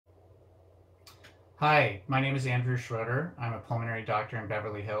Hi, my name is Andrew Schroeder. I'm a pulmonary doctor in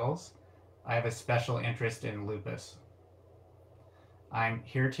Beverly Hills. I have a special interest in lupus. I'm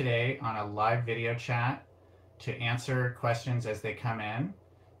here today on a live video chat to answer questions as they come in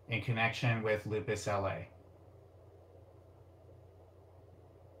connection with Lupus LA.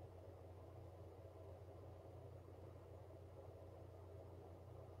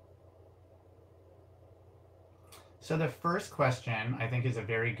 So the first question I think is a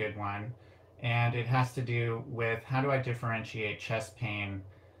very good one, and it has to do with how do I differentiate chest pain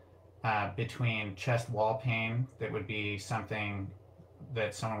between chest wall pain that would be something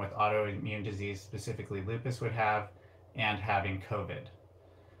that someone with autoimmune disease, specifically lupus, would have, and having COVID.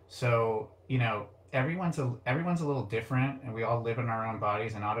 So, everyone's a little different, and we all live in our own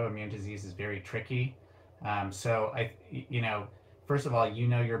bodies, and autoimmune disease is very tricky. So first of all, you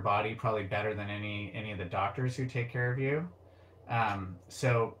know your body probably better than any of the doctors who take care of you.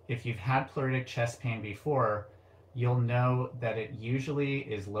 So if you've had pleuritic chest pain before, you'll know that it usually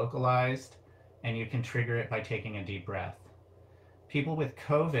is localized, and you can trigger it by taking a deep breath. People with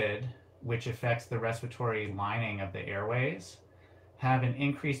COVID, which affects the respiratory lining of the airways, have an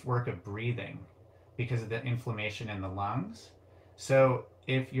increased work of breathing because of the inflammation in the lungs. So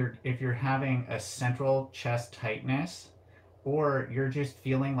if you're having a central chest tightness, or you're just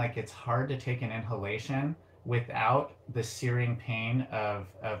feeling like it's hard to take an inhalation without the searing pain of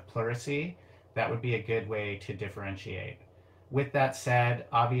pleurisy, that would be a good way to differentiate. With that said,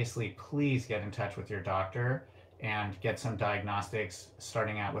 obviously, please get in touch with your doctor and get some diagnostics,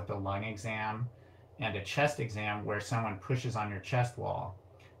 starting out with a lung exam and a chest exam where someone pushes on your chest wall.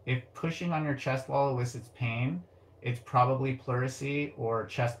 If pushing on your chest wall elicits pain, it's probably pleurisy or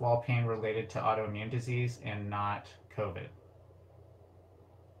chest wall pain related to autoimmune disease and not COVID.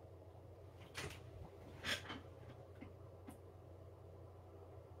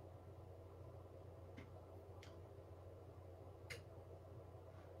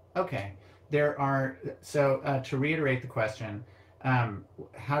 Okay, to reiterate the question,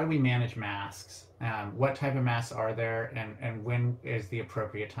 how do we manage masks? What type of masks are there, and when is the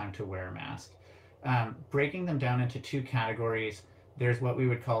appropriate time to wear a mask? Breaking them down into two categories, there's what we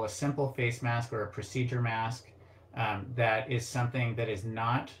would call a simple face mask or a procedure mask. That is something that is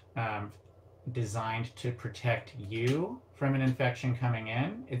not designed to protect you from an infection coming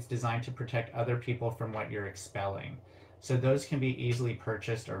in. It's designed to protect other people from what you're expelling. So those can be easily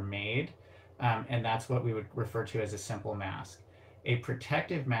purchased or made, and that's what we would refer to as a simple mask. A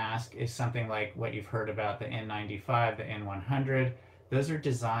protective mask is something like what you've heard about, the N95, the N100. Those are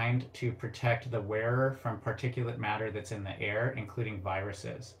designed to protect the wearer from particulate matter that's in the air, including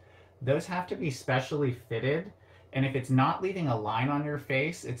viruses. Those have to be specially fitted, and if it's not leaving a line on your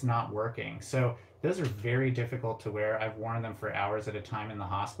face, it's not working. So those are very difficult to wear. I've worn them for hours at a time in the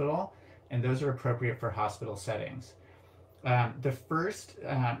hospital, and those are appropriate for hospital settings. The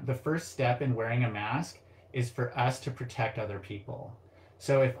first step in wearing a mask is for us to protect other people.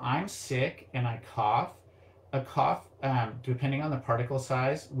 So if I'm sick and I cough, a cough, depending on the particle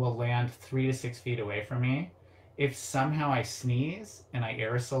size, will land 3 to 6 feet away from me. If somehow I sneeze and I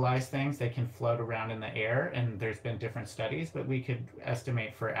aerosolize things, they can float around in the air, and there's been different studies, but we could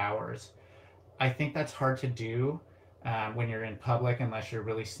estimate for hours. I think that's hard to do when you're in public unless you're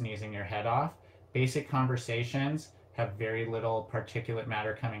really sneezing your head off. Basic conversations have very little particulate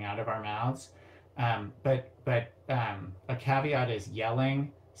matter coming out of our mouths. But a caveat is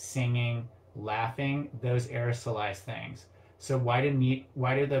yelling, singing, laughing, those aerosolize things. So why do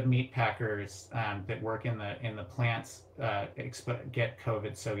the meat packers that work in the plants get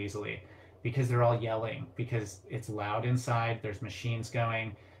COVID so easily? Because they're all yelling, because it's loud inside, there's machines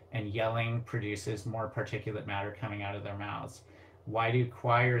going, and yelling produces more particulate matter coming out of their mouths. Why do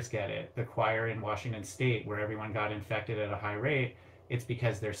choirs get it? The choir in Washington State, where everyone got infected at a high rate, it's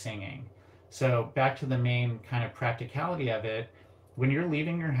because they're singing. So back to the main kind of practicality of it, when you're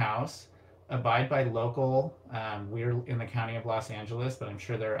leaving your house, abide by local, we're in the county of Los Angeles, but I'm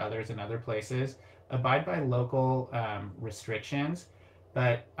sure there are others in other places, abide by local restrictions.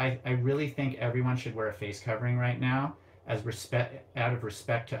 But I really think everyone should wear a face covering right now out of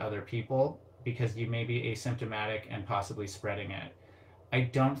respect to other people, because you may be asymptomatic and possibly spreading it. I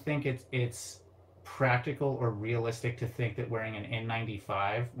don't think it's practical or realistic to think that wearing an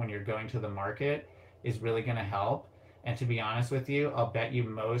N95 when you're going to the market is really going to help. And to be honest with you, I'll bet you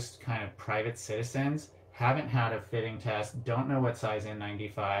most kind of private citizens haven't had a fitting test, don't know what size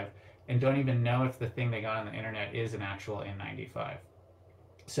N95, and don't even know if the thing they got on the internet is an actual N95.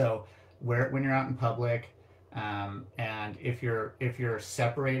 So wear it when you're out in public. And if you're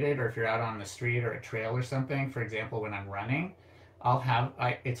separated, or if you're out on the street or a trail or something, for example, when I'm running,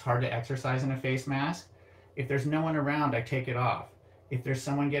 it's hard to exercise in a face mask. If there's no one around, I take it off. If there's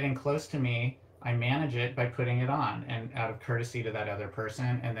someone getting close to me, I manage it by putting it on and out of courtesy to that other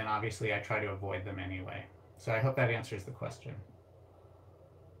person. And then obviously I try to avoid them anyway. So I hope that answers the question.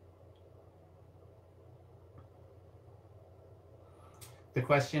 The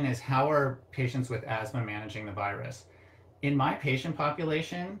question is, how are patients with asthma managing the virus? In my patient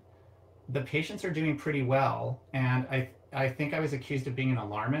population, the patients are doing pretty well. And I think I was accused of being an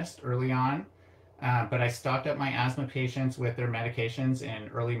alarmist early on, but I stocked up my asthma patients with their medications in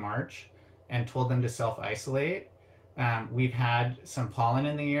early March and told them to self-isolate. We've had some pollen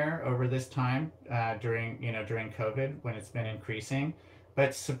in the air over this time during COVID when it's been increasing,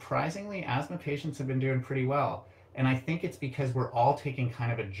 but surprisingly, asthma patients have been doing pretty well. And I think it's because we're all taking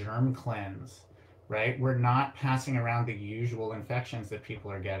kind of a germ cleanse, right? We're not passing around the usual infections that people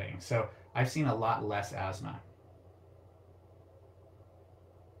are getting. So I've seen a lot less asthma.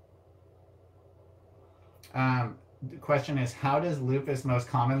 The question is, how does lupus most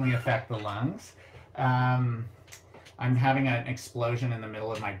commonly affect the lungs? Um, I'm having an explosion in the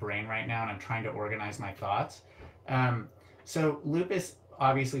middle of my brain right now, and I'm trying to organize my thoughts. Um, so lupus,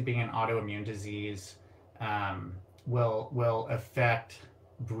 obviously being an autoimmune disease, will affect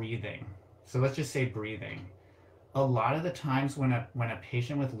breathing. So let's just say breathing. A lot of the times when a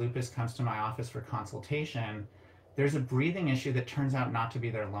patient with lupus comes to my office for consultation, there's a breathing issue that turns out not to be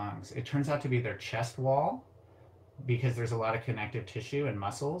their lungs. It turns out to be their chest wall, because there's a lot of connective tissue and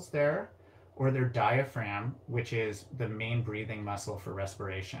muscles there, or their diaphragm, which is the main breathing muscle for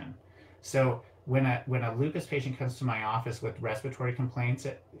respiration. So when a lupus patient comes to my office with respiratory complaints,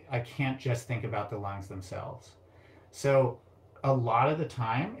 I can't just think about the lungs themselves. So a lot of the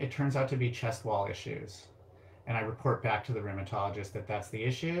time, it turns out to be chest wall issues. And I report back to the rheumatologist that that's the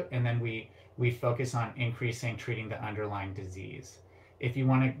issue. And then we focus on treating the underlying disease. If you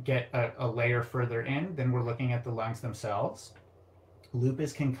want to get a layer further in, then we're looking at the lungs themselves.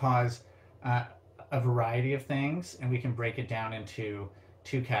 Lupus can cause a variety of things, and we can break it down into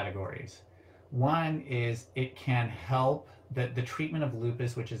two categories. One is it can help, the treatment of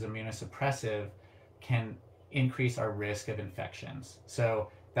lupus, which is immunosuppressive, can increase our risk of infections.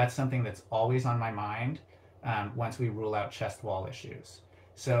 So that's something that's always on my mind once we rule out chest wall issues.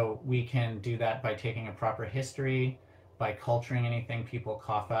 So we can do that by taking a proper history, by culturing anything people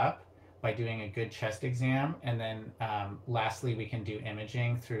cough up, by doing a good chest exam, and then lastly, we can do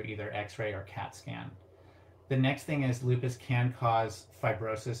imaging through either X-ray or CAT scan. The next thing is lupus can cause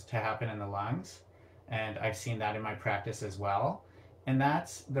fibrosis to happen in the lungs, and I've seen that in my practice as well. And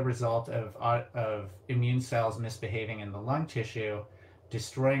that's the result of immune cells misbehaving in the lung tissue,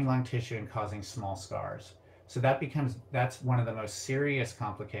 destroying lung tissue and causing small scars. So that's one of the most serious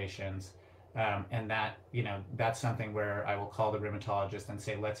complications. And that's something where I will call the rheumatologist and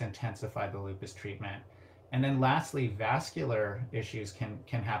say, let's intensify the lupus treatment. And then lastly, vascular issues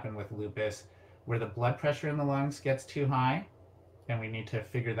can happen with lupus, where the blood pressure in the lungs gets too high, and we need to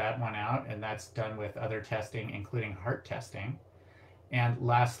figure that one out, and that's done with other testing, including heart testing. And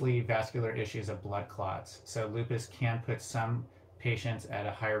lastly, vascular issues of blood clots. So lupus can put some patients at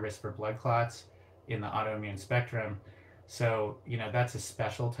a higher risk for blood clots in the autoimmune spectrum. So, that's a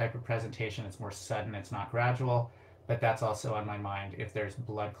special type of presentation. It's more sudden, it's not gradual, but that's also on my mind if there's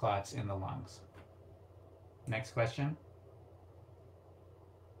blood clots in the lungs. Next question.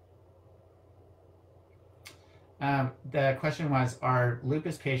 The question was, are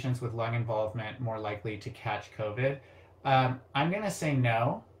lupus patients with lung involvement more likely to catch COVID? I'm going to say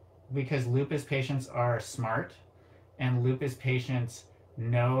no, because lupus patients are smart, and lupus patients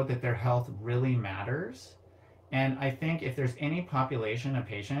know that their health really matters. And I think if there's any population of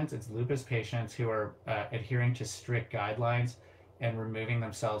patients, it's lupus patients who are adhering to strict guidelines and removing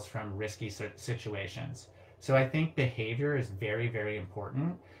themselves from risky situations. So I think behavior is very, very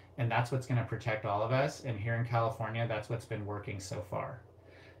important, and that's what's going to protect all of us. And here in California, that's what's been working so far.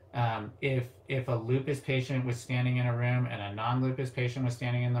 If a lupus patient was standing in a room and a non-lupus patient was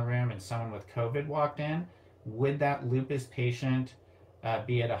standing in the room and someone with COVID walked in, would that lupus patient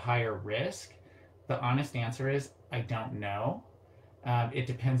be at a higher risk? The honest answer is, I don't know. It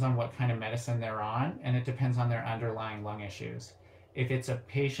depends on what kind of medicine they're on, and it depends on their underlying lung issues. If it's a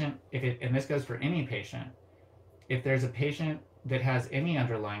patient, and this goes for any patient, if there's a patient that has any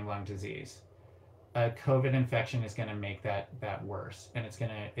underlying lung disease, a COVID infection is going to make that worse, and it's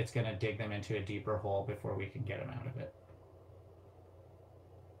going to dig them into a deeper hole before we can get them out of it.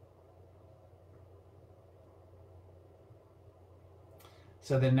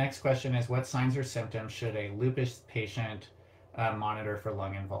 So the next question is, what signs or symptoms should a lupus patient monitor for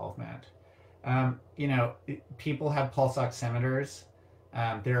lung involvement? You know, people have pulse oximeters.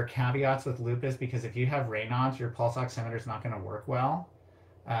 There are caveats with lupus because if you have Raynaud's, your pulse oximeter is not going to work well.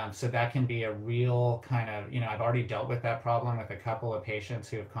 So that can be a real kind of, you know, I've already dealt with that problem with a couple of patients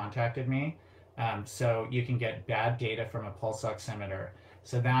who have contacted me. So you can get bad data from a pulse oximeter.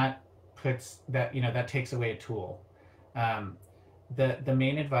 So that puts that, you know, that takes away a tool. Um, the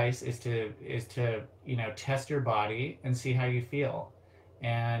main advice is to you know, test your body and see how you feel.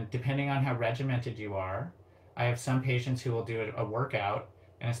 And depending on how regimented you are, I have some patients who will do a workout,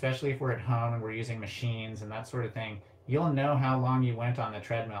 and especially if we're at home and we're using machines and that sort of thing, you'll know how long you went on the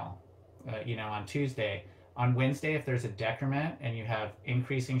treadmill. You know, on Tuesday, on Wednesday, if there's a decrement and you have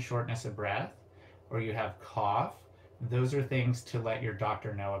increasing shortness of breath or you have cough, those are things to let your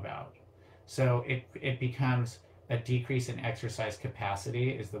doctor know about. So it becomes a decrease in exercise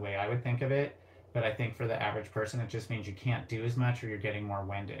capacity is the way I would think of it. But I think for the average person, it just means you can't do as much or you're getting more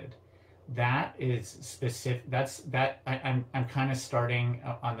winded. That is specific. I'm kind of starting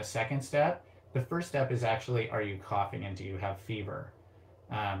on the second step. The first step is actually, are you coughing and do you have fever?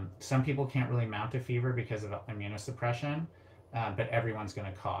 Some people can't really mount a fever because of immunosuppression, but everyone's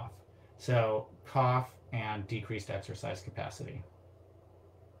going to cough. So cough and decreased exercise capacity.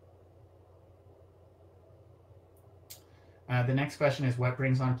 The next question is, what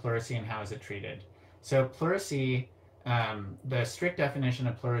brings on pleurisy and how is it treated? So pleurisy, the strict definition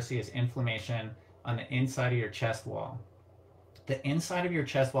of pleurisy is inflammation on the inside of your chest wall. The inside of your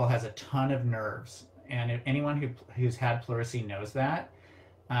chest wall has a ton of nerves, and if anyone who's had pleurisy knows that.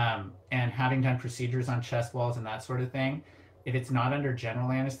 And having done procedures on chest walls and that sort of thing, if it's not under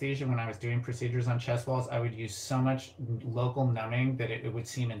general anesthesia, when I was doing procedures on chest walls, I would use so much local numbing that it would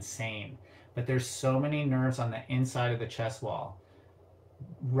seem insane. But there's so many nerves on the inside of the chest wall.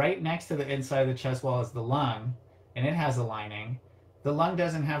 Right next to the inside of the chest wall is the lung, and it has a lining. The lung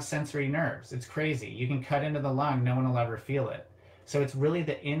doesn't have sensory nerves. It's crazy. You can cut into the lung, no one will ever feel it. So it's really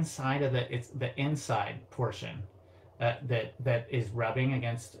the inside of it's the inside portion that is rubbing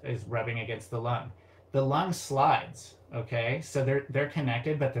against the lung. The lung slides, okay? So they're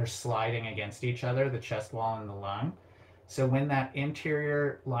connected, but they're sliding against each other, the chest wall and the lung. So when that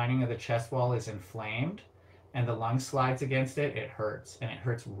interior lining of the chest wall is inflamed and the lung slides against it, it hurts, and it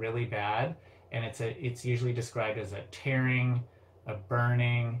hurts really bad. And it's usually described as a tearing, a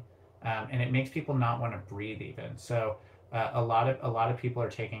burning, and it makes people not want to breathe even. So a lot of people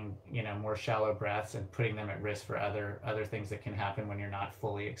are taking, you know, more shallow breaths and putting them at risk for other things that can happen when you're not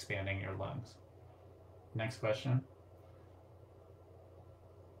fully expanding your lungs. Next question.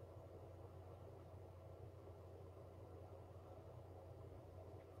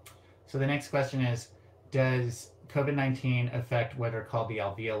 So the next question is, does COVID-19 affect what are called the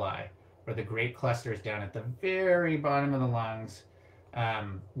alveoli, or the great clusters down at the very bottom of the lungs,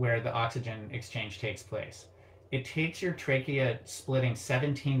 where the oxygen exchange takes place? It takes your trachea splitting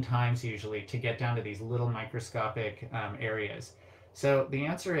 17 times usually to get down to these little microscopic areas. So the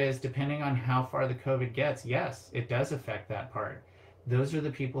answer is, depending on how far the COVID gets, yes, it does affect that part. Those are the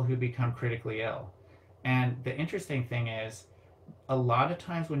people who become critically ill. And the interesting thing is, a lot of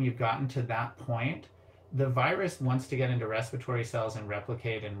times when you've gotten to that point, the virus wants to get into respiratory cells and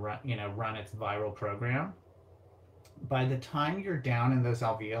replicate and run its viral program. By the time you're down in those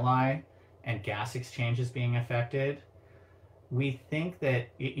alveoli and gas exchange is being affected, we think that,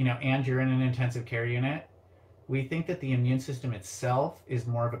 and you're in an intensive care unit, we think that the immune system itself is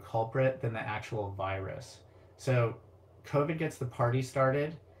more of a culprit than the actual virus. So COVID gets the party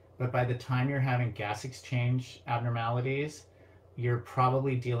started, but by the time you're having gas exchange abnormalities, you're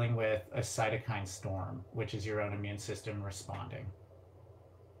probably dealing with a cytokine storm, which is your own immune system responding.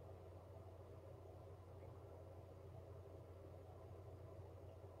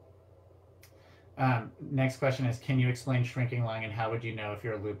 Next question is, can you explain shrinking lung, and how would you know if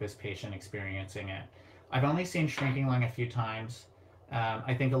you're a lupus patient experiencing it? I've only seen shrinking lung a few times.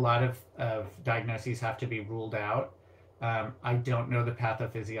 I think a lot of diagnoses have to be ruled out. I don't know the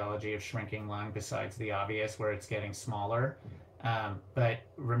pathophysiology of shrinking lung besides the obvious, where it's getting smaller. But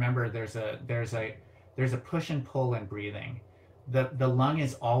remember, there's a push and pull in breathing. The lung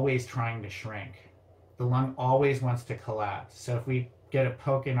is always trying to shrink. The lung always wants to collapse. So if we get a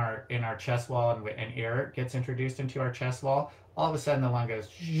poke in our chest wall and air gets introduced into our chest wall, all of a sudden the lung goes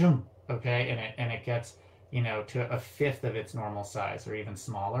zoom, okay, and it gets to a fifth of its normal size or even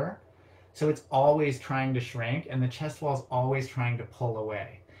smaller. So it's always trying to shrink, and the chest wall is always trying to pull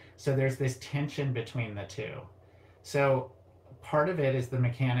away. So there's this tension between the two. So part of it is the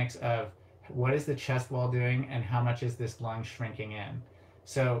mechanics of what is the chest wall doing and how much is this lung shrinking in.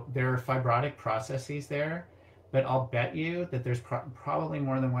 So there are fibrotic processes there, but I'll bet you that there's probably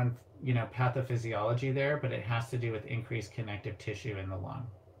more than pathophysiology there, but it has to do with increased connective tissue in the lung.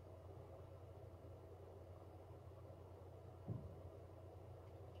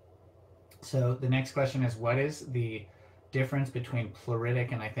 So the next question is, what is the difference between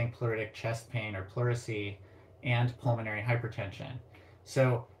pleuritic, and I think pleuritic chest pain or pleurisy, and pulmonary hypertension?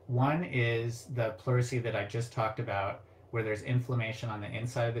 So one is the pleurisy that I just talked about, where there's inflammation on the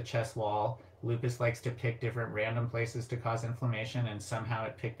inside of the chest wall. Lupus likes to pick different random places to cause inflammation, and somehow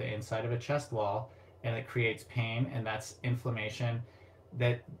it picked the inside of a chest wall, and it creates pain, and that's inflammation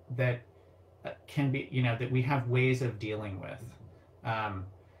that can be, that we have ways of dealing with.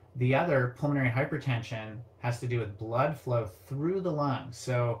 The other, pulmonary hypertension, has to do with blood flow through the lungs.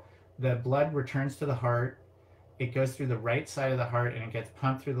 So the blood returns to the heart, it goes through the right side of the heart, and it gets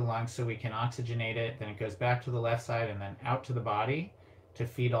pumped through the lungs so we can oxygenate it. Then it goes back to the left side and then out to the body to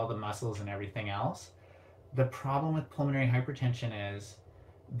feed all the muscles and everything else. The problem with pulmonary hypertension is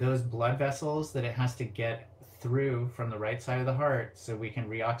those blood vessels that it has to get through from the right side of the heart so we can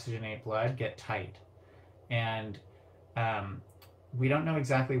reoxygenate blood get tight. And we don't know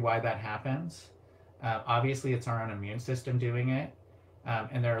exactly why that happens. Obviously, it's our own immune system doing it.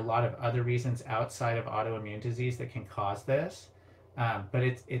 And there are a lot of other reasons outside of autoimmune disease that can cause this. But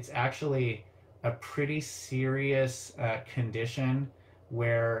it's actually a pretty serious condition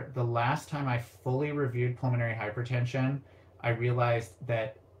where the last time I fully reviewed pulmonary hypertension, I realized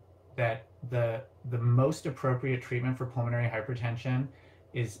that the most appropriate treatment for pulmonary hypertension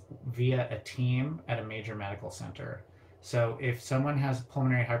is via a team at a major medical center. So if someone has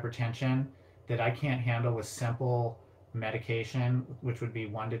pulmonary hypertension that I can't handle with simple medication, which would be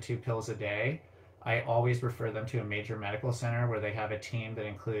 1 to 2 pills a day, I always refer them to a major medical center where they have a team that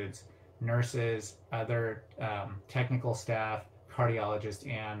includes nurses, other technical staff,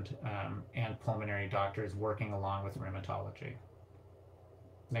 cardiologists, and pulmonary doctors working along with rheumatology.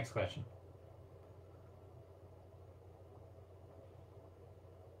 Next question.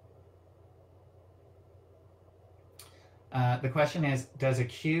 The question is, does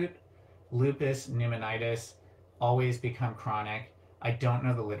acute lupus pneumonitis always become chronic? I don't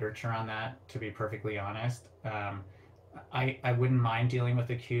know the literature on that, to be perfectly honest. I wouldn't mind dealing with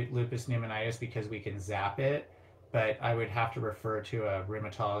acute lupus pneumonitis because we can zap it, but I would have to refer to a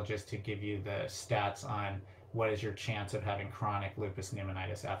rheumatologist to give you the stats on what is your chance of having chronic lupus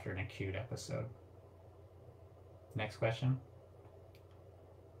pneumonitis after an acute episode. Next question.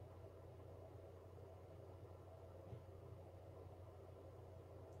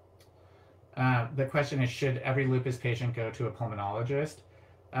 The question is, should every lupus patient go to a pulmonologist?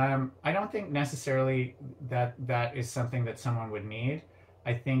 I don't think necessarily that is something that someone would need.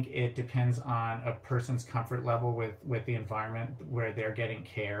 I think it depends on a person's comfort level with the environment where they're getting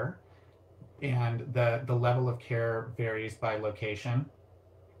care, and the level of care varies by location.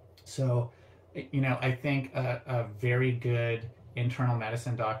 So, I think a very good internal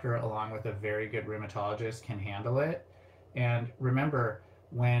medicine doctor along with a very good rheumatologist can handle it. And remember,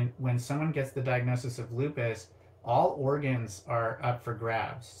 when someone gets the diagnosis of lupus, all organs are up for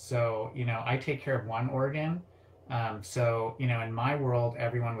grabs. So, I take care of one organ. So, in my world,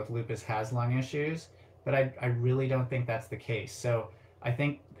 everyone with lupus has lung issues, but I really don't think that's the case. So I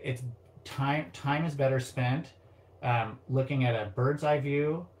think it's time is better spent looking at a bird's eye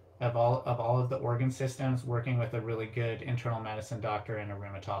view of all of the organ systems, working with a really good internal medicine doctor and a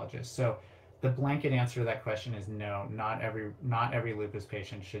rheumatologist. So the blanket answer to that question is no, not every lupus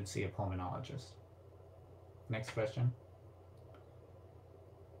patient should see a pulmonologist. Next question.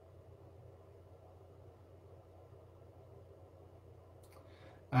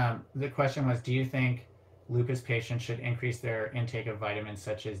 The question was, do you think lupus patients should increase their intake of vitamins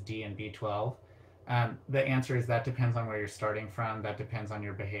such as D and B12? The answer is that depends on where you're starting from. That depends on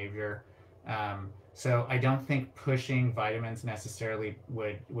your behavior. So I don't think pushing vitamins necessarily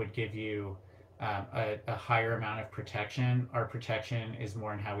would give you a higher amount of protection. Our protection is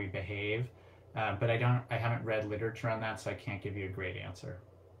more in how we behave. But I haven't read literature on that, so I can't give you a great answer.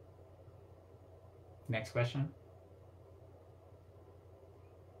 Next question.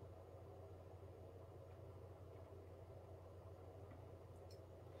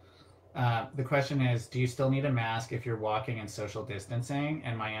 The question is, do you still need a mask if you're walking and social distancing?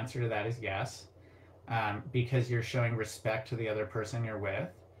 And my answer to that is yes, because you're showing respect to the other person you're with,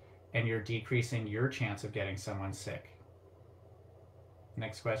 and you're decreasing your chance of getting someone sick.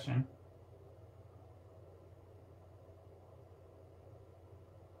 Next question.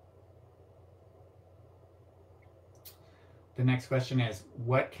 The next question is,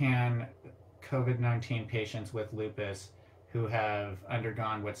 what can COVID-19 patients with lupus who have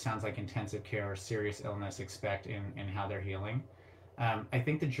undergone what sounds like intensive care or serious illness expect in how they're healing? I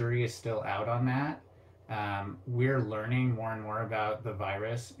think the jury is still out on that. We're learning more and more about the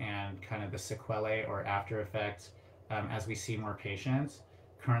virus and kind of the sequelae or after effects as we see more patients.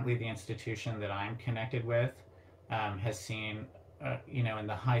 Currently, the institution that I'm connected with has seen, in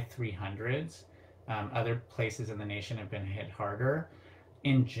the high 300s. Other places in the nation have been hit harder.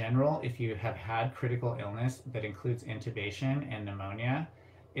 In general, if you have had critical illness that includes intubation and pneumonia,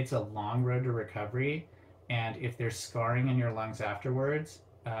 it's a long road to recovery. And if there's scarring in your lungs afterwards,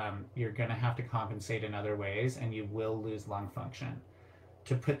 you're going to have to compensate in other ways and you will lose lung function.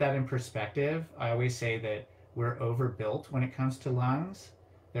 To put that in perspective, I always say that we're overbuilt when it comes to lungs.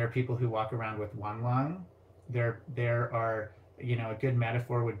 There are people who walk around with one lung. There are, a good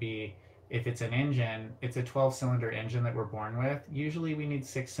metaphor would be if it's an engine, it's a 12-cylinder engine that we're born with. Usually we need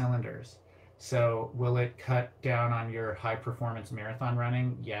 6 cylinders. So will it cut down on your high performance marathon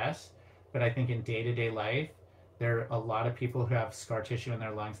running? Yes. But I think in day-to-day life, there are a lot of people who have scar tissue in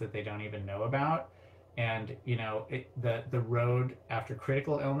their lungs that they don't even know about. And, the road after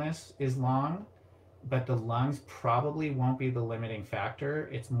critical illness is long, but the lungs probably won't be the limiting factor.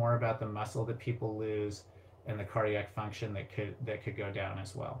 It's more about the muscle that people lose and the cardiac function that could go down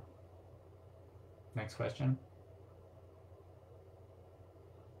as well. Next question.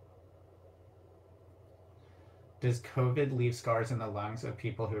 Does COVID leave scars in the lungs of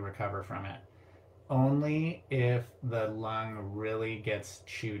people who recover from it? Only if the lung really gets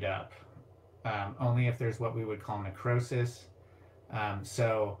chewed up. Only if there's what we would call necrosis.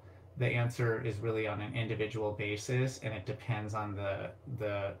 So the answer is really on an individual basis, and it depends on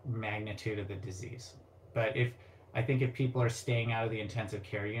the magnitude of the disease. But I think if people are staying out of the intensive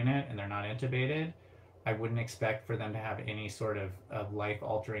care unit and they're not intubated, I wouldn't expect for them to have any sort of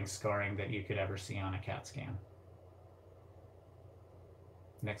life-altering scarring that you could ever see on a CAT scan.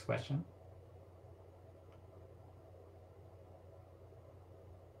 Next question.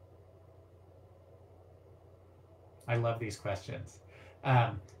 I love these questions.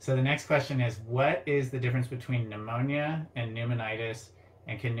 So the next question is, what is the difference between pneumonia and pneumonitis,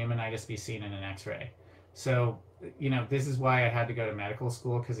 and can pneumonitis be seen in an x-ray? So, this is why I had to go to medical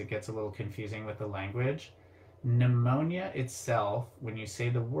school, because it gets a little confusing with the language. Pneumonia itself, when you say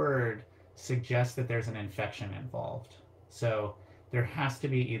the word, suggests that there's an infection involved. So there has to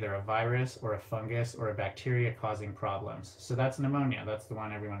be either a virus or a fungus or a bacteria causing problems. So that's pneumonia. That's the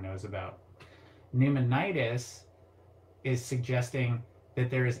one everyone knows about. Pneumonitis is suggesting that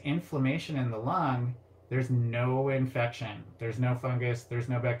there is inflammation in the lung. There's no infection. There's no fungus. There's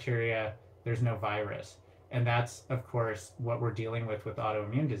no bacteria. There's no virus. And that's, of course, what we're dealing with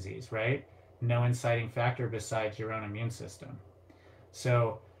autoimmune disease, right? No inciting factor besides your own immune system.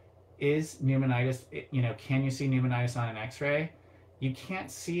 So is pneumonitis, can you see pneumonitis on an x-ray? You can't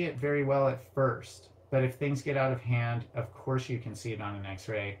see it very well at first, but if things get out of hand, of course you can see it on an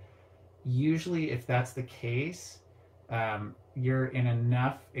x-ray. Usually, if that's the case, you're in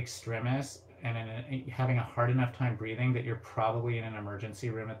enough extremis and having a hard enough time breathing that you're probably in an emergency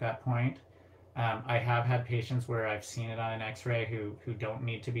room at that point. I have had patients where I've seen it on an x-ray who don't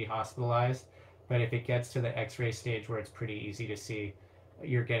need to be hospitalized, but if it gets to the x-ray stage where it's pretty easy to see,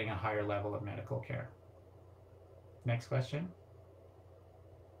 you're getting a higher level of medical care. Next question.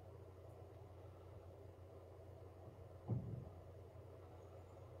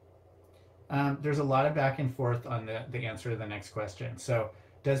 There's a lot of back and forth on the answer to the next question. So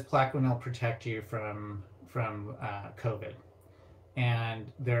does Plaquenil protect you from COVID?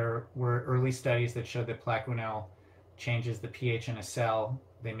 And there were early studies that showed that Plaquenil changes the pH in a cell.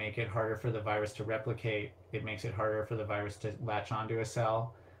 They make it harder for the virus to replicate. It makes it harder for the virus to latch onto a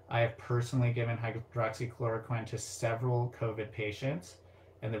cell. I have personally given hydroxychloroquine to several COVID patients.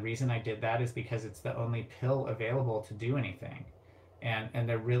 And the reason I did that is because it's the only pill available to do anything. And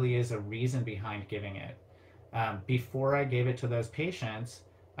there really is a reason behind giving it. Before I gave it to those patients,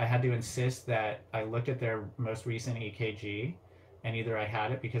 I had to insist that I looked at their most recent EKG, and either I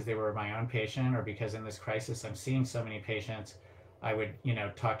had it because they were my own patient, or because in this crisis I'm seeing so many patients, I would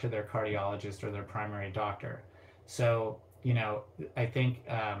talk to their cardiologist or their primary doctor. So I think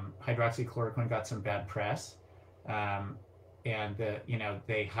hydroxychloroquine got some bad press, and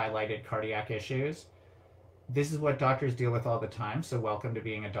they highlighted cardiac issues. This is what doctors deal with all the time, so welcome to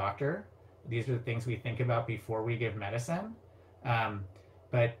being a doctor. These are the things we think about before we give medicine.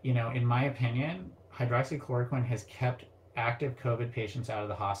 But in my opinion, hydroxychloroquine has kept active COVID patients out of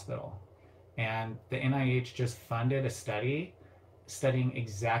the hospital. And the NIH just funded a study studying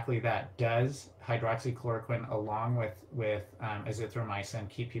exactly that. Does hydroxychloroquine along with azithromycin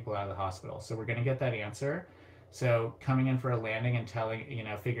keep people out of the hospital? So we're going to get that answer. So coming in for a landing and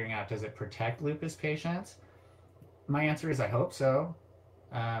figuring out, does it protect lupus patients? My answer is I hope so.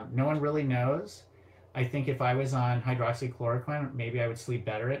 No one really knows. I think if I was on hydroxychloroquine, maybe I would sleep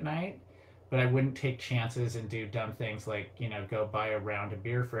better at night, but I wouldn't take chances and do dumb things like, go buy a round of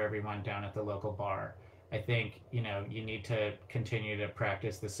beer for everyone down at the local bar. I think, you need to continue to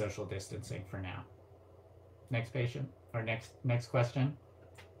practice the social distancing for now. Next patient, or next question.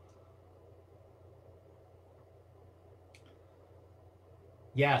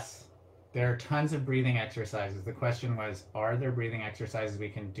 Yes, there are tons of breathing exercises. The question was, are there breathing exercises we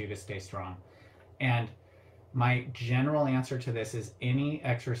can do to stay strong? And my general answer to this is any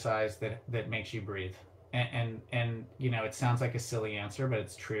exercise that makes you breathe. And it sounds like a silly answer, but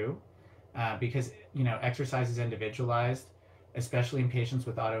it's true. Because exercise is individualized, especially in patients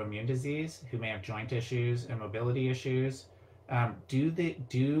with autoimmune disease who may have joint issues and mobility issues. Do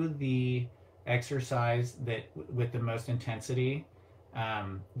the exercise that with the most intensity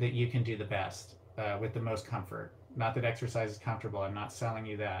that you can do the best with the most comfort. Not that exercise is comfortable. I'm not selling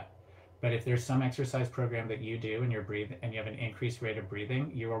you that. But if there's some exercise program that you do and you're breathing and you have an increased rate of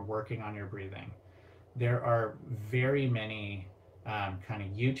breathing, you are working on your breathing. There are very many kind of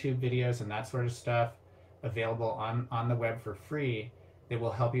YouTube videos and that sort of stuff available on the web for free that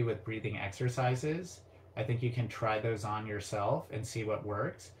will help you with breathing exercises. I think you can try those on yourself and see what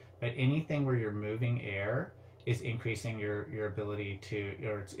works. But anything where you're moving air is increasing your ability to,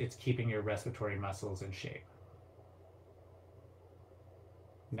 or it's keeping your respiratory muscles in shape.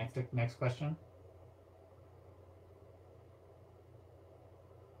 Next question.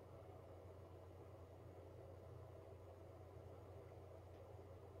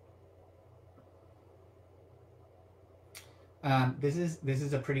 This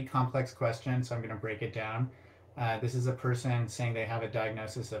is a pretty complex question, so I'm going to break it down. This is a person saying they have a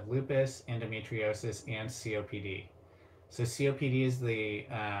diagnosis of lupus, endometriosis, and COPD. So COPD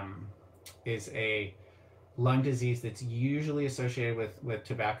is a lung disease that's usually associated with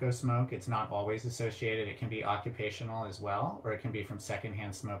tobacco smoke. It's not always associated. It can be occupational as well, or it can be from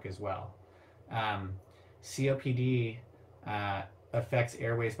secondhand smoke as well. COPD affects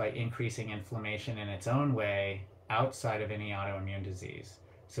airways by increasing inflammation in its own way outside of any autoimmune disease.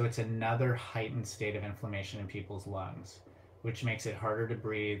 So it's another heightened state of inflammation in people's lungs, which makes it harder to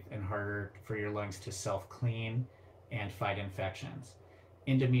breathe and harder for your lungs to self-clean and fight infections.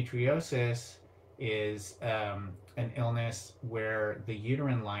 Endometriosis is an illness where the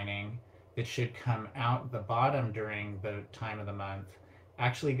uterine lining that should come out the bottom during the time of the month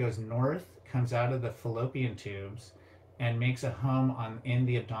actually goes north, comes out of the fallopian tubes, and makes a home in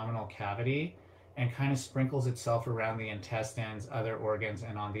the abdominal cavity and kind of sprinkles itself around the intestines, other organs,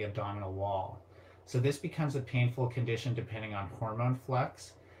 and on the abdominal wall. So this becomes a painful condition depending on hormone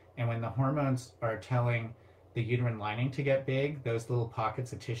flux. And when the hormones are telling the uterine lining to get big, those little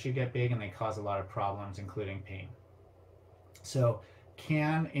pockets of tissue get big and they cause a lot of problems, including pain. So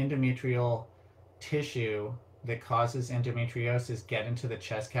can endometrial tissue that causes endometriosis get into the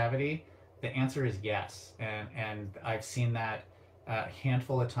chest cavity? The answer is yes. And I've seen that a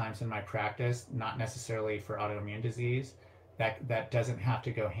handful of times in my practice, not necessarily for autoimmune disease. That doesn't have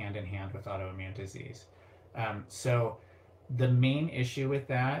to go hand in hand with autoimmune disease. So the main issue with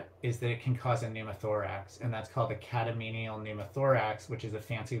that is that it can cause a pneumothorax, and that's called a catamenial pneumothorax, which is a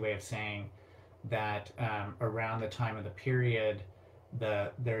fancy way of saying that around the time of the period,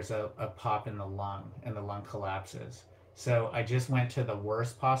 there's a pop in the lung, and the lung collapses. So I just went to the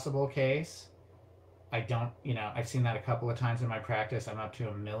worst possible case. I've seen that a couple of times in my practice. I'm up to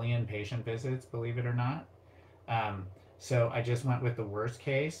 1 million patient visits, believe it or not. So I just went with the worst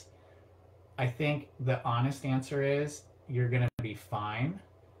case. I think the honest answer is you're going to be fine.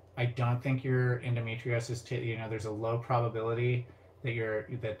 I don't think your endometriosis, there's a low probability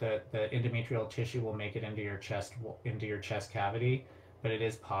that the endometrial tissue will make it into your chest cavity, but it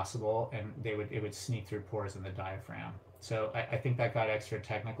is possible, and it would sneak through pores in the diaphragm. So I think that got extra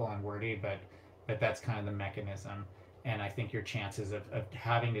technical and wordy, but that's kind of the mechanism. And I think your chances of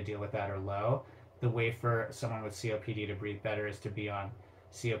having to deal with that are low. The way for someone with COPD to breathe better is to be on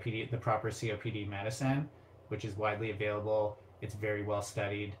the proper COPD medicine, which is widely available. It's very well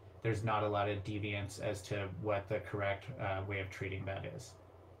studied. There's not a lot of deviance as to what the correct way of treating that is.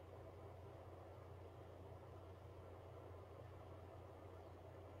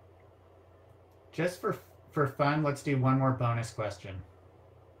 Just for fun, let's do one more bonus question.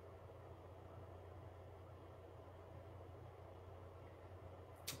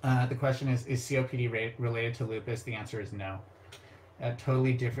 The question is COPD related to lupus? The answer is no.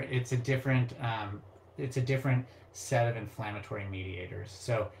 Totally different. It's a different set of inflammatory mediators.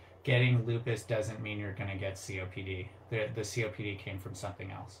 So getting lupus doesn't mean you're going to get COPD. The COPD came from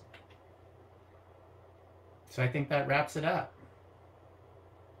something else. So I think that wraps it up.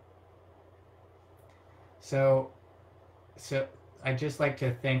 So, so I'd just like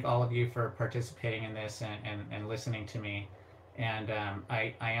to thank all of you for participating in this and listening to me. And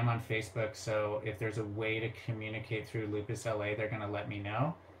I am on Facebook, so if there's a way to communicate through Lupus LA, they're going to let me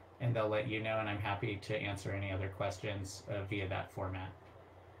know, and they'll let you know, and I'm happy to answer any other questions via that format.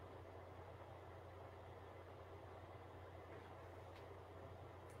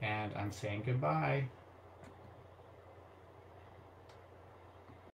 And I'm saying goodbye.